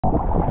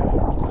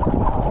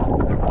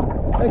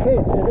Okay,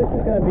 so this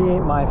is going to be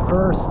my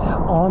first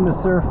on the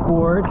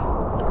surfboard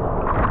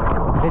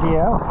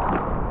video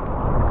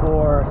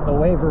for the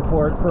wave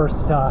report. First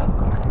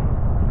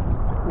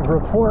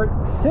report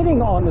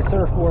sitting on the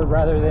surfboard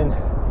rather than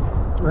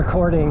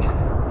recording.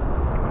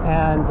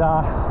 And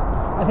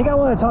I think I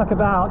want to talk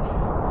about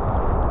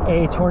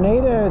a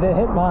tornado that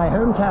hit my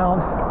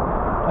hometown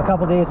a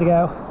couple days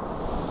ago.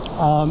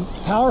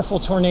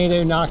 Powerful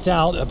tornado knocked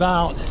out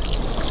about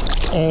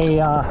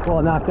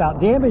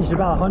damaged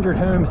about 100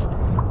 homes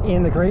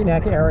in the Great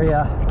Neck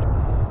area.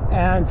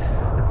 And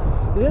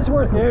it is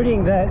worth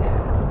noting that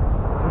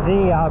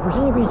the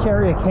Virginia Beach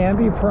area can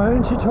be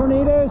prone to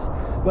tornadoes,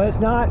 but it's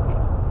not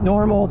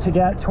normal to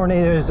get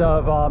tornadoes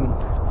of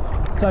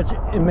such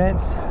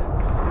immense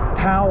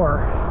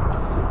power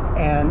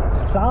and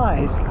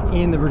size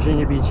in the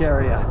Virginia Beach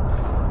area.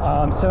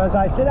 So as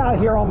I sit out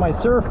here on my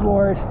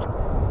surfboard,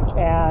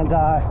 and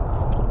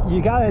you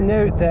got to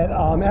note that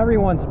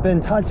everyone's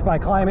been touched by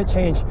climate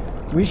change.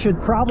 We should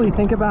probably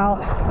think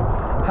about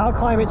how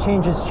climate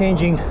change is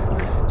changing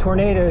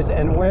tornadoes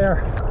and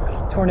where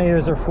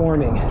tornadoes are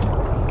forming.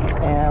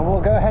 And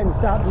we'll go ahead and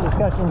stop the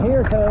discussion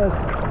here because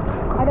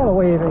I got a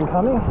wave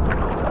incoming.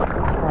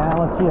 And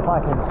let's see if I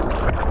can.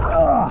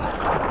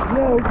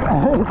 No,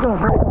 it's gonna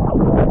break.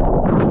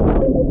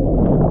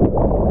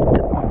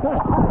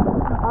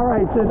 All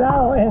right, so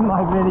that'll end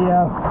my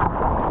video.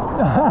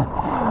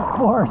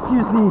 Or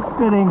excuse me,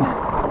 spitting.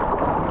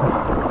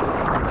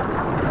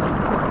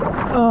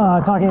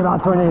 Talking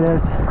about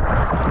tornadoes.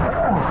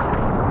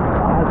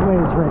 This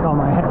waves break on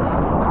my head.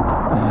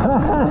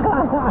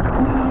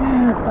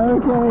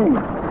 Okay,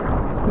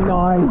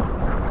 nice.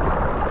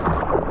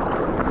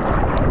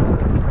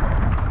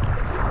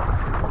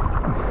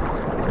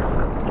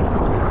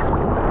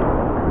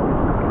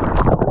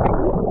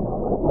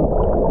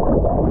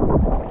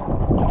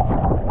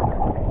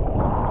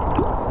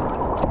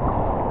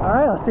 All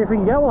right, let's see if we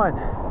can get one.